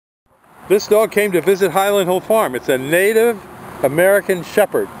This dog came to visit Highland Hill Farm. It's a Native American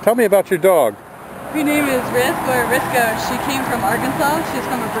Shepherd. Tell me about your dog. Her name is Risk, or Risco. She came from Arkansas. She's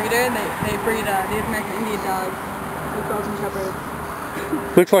from a breeder, and they breed Native American Indian dogs. We call them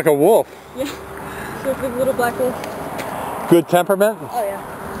shepherds. Looks like a wolf. Yeah, she looks like a little black wolf. Good temperament? Oh yeah.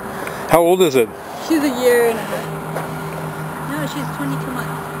 How old is it? She's a year and a half. No, she's 22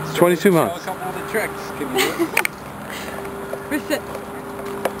 months. 22 months. Show a couple of the tricks. Can you do it? Risk, sit.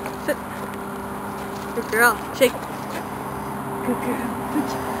 Sit. Good girl. Shake. Good girl. Sit.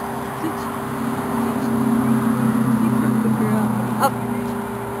 Sit. Good girl. Up.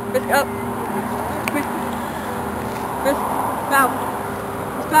 Risk, up. Come here. Risk, bow.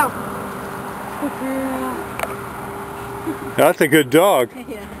 Risk, bow. Good girl. That's a good dog.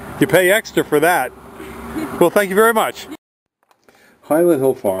 Yeah. You pay extra for that. Well, thank you very much. Highland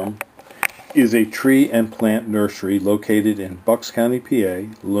Hill Farm is a tree and plant nursery located in Bucks County, PA,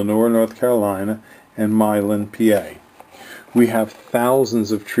 Lenoir, North Carolina, and Milan, PA. We have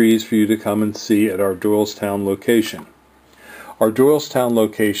thousands of trees for you to come and see at our Doylestown location. Our Doylestown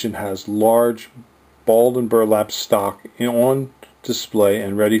location has large balled and burlap stock on display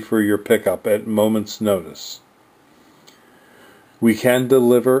and ready for your pickup at moment's notice. We can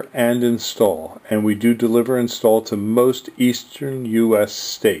deliver and install, and we do deliver and install to most eastern U.S.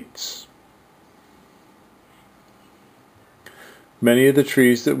 states. Many of the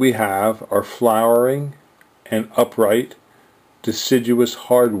trees that we have are flowering and upright, deciduous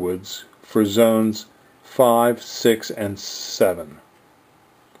hardwoods for zones 5, 6, and 7.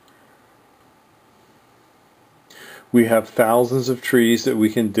 We have thousands of trees that we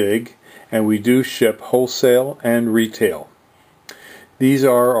can dig, and we do ship wholesale and retail. These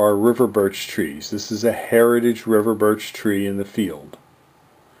are our river birch trees. This is a heritage river birch tree in the field.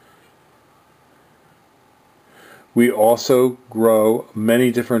 We also grow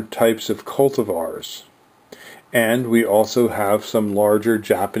many different types of cultivars, and we also have some larger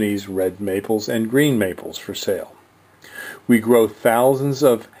Japanese red maples and green maples for sale. We grow thousands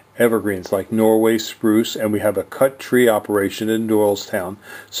of evergreens like Norway spruce, and we have a cut tree operation in Doylestown,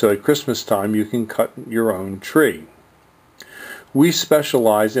 so at Christmas time you can cut your own tree. We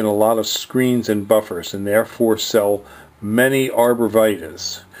specialize in a lot of screens and buffers and therefore sell many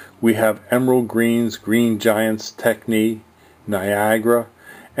arborvitaes. We have emerald greens, green giants, Techni, Niagara,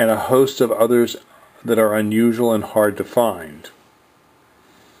 and a host of others that are unusual and hard to find.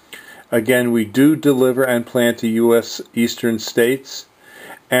 Again, we do deliver and plant to U.S. eastern states,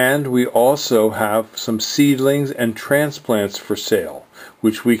 and we also have some seedlings and transplants for sale,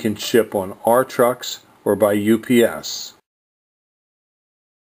 which we can ship on our trucks or by UPS.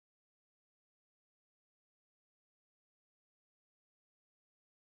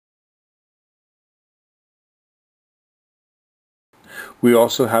 We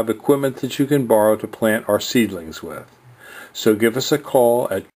also have equipment that you can borrow to plant our seedlings with. So give us a call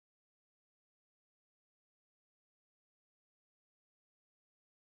at